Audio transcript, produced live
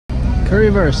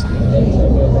Reversed.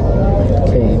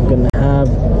 Okay, I'm gonna have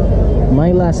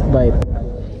my last bite.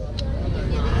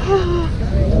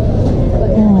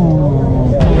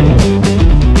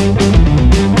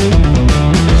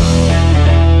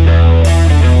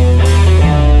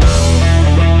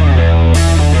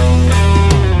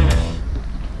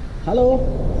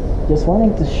 Hello, just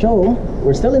wanting to show,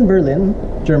 we're still in Berlin,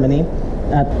 Germany,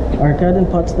 at Arcade in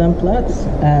Potsdam Platz,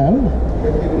 and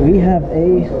we have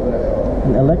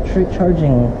an electric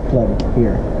charging plug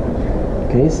here.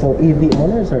 Okay, so EV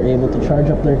owners are able to charge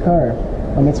up their car.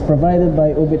 It's provided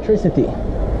by Ubitricity.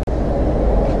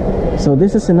 So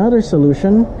this is another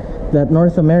solution that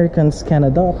North Americans can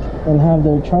adopt and have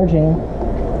their charging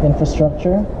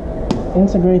infrastructure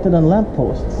integrated on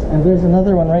lampposts. And there's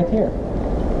another one right here.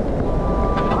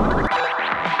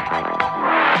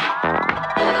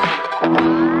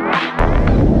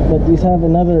 But these have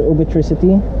another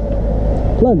Ubitricity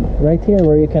plug right here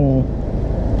where you can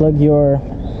plug your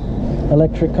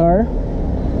electric car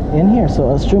in here.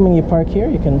 So assuming you park here,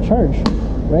 you can charge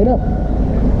right up.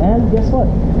 And guess what?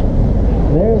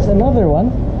 There's another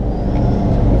one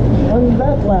on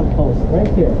that lamppost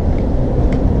right here.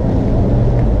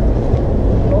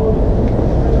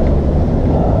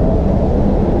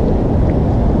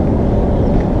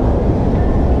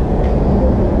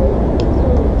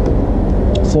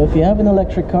 So if you have an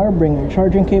electric car, bring your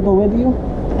charging cable with you,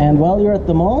 and while you're at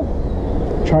the mall,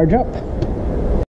 charge up.